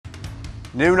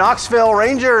New Knoxville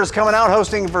Rangers coming out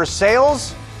hosting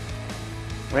Versailles.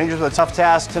 Rangers with a tough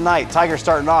task tonight. Tigers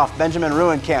starting off. Benjamin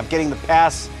Ruenkamp getting the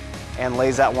pass and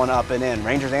lays that one up and in.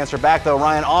 Rangers answer back though.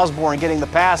 Ryan Osborne getting the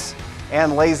pass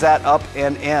and lays that up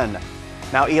and in.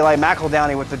 Now Eli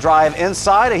McEldowney with the drive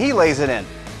inside and he lays it in.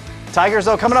 Tigers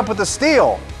though coming up with the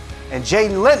steal. And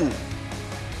Jaden Litton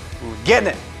getting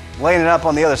it, laying it up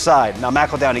on the other side. Now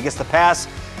McEldowney gets the pass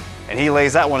and he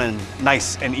lays that one in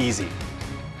nice and easy.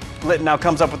 Litton now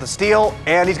comes up with the steal,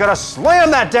 and he's going to slam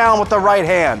that down with the right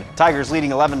hand. Tigers leading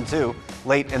 11-2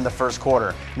 late in the first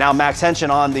quarter. Now Max Henschen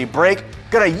on the break.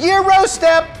 Going to Euro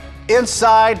step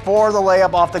inside for the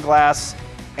layup off the glass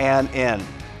and in.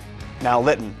 Now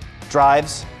Litton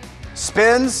drives,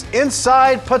 spins,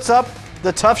 inside, puts up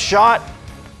the tough shot.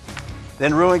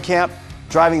 Then Ruenkamp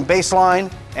driving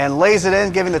baseline and lays it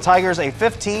in, giving the Tigers a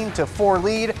 15-4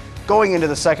 lead going into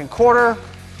the second quarter.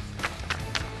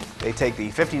 They take the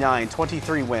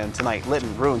 59-23 win tonight. Litton,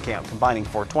 Ruenkamp combining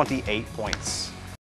for 28 points.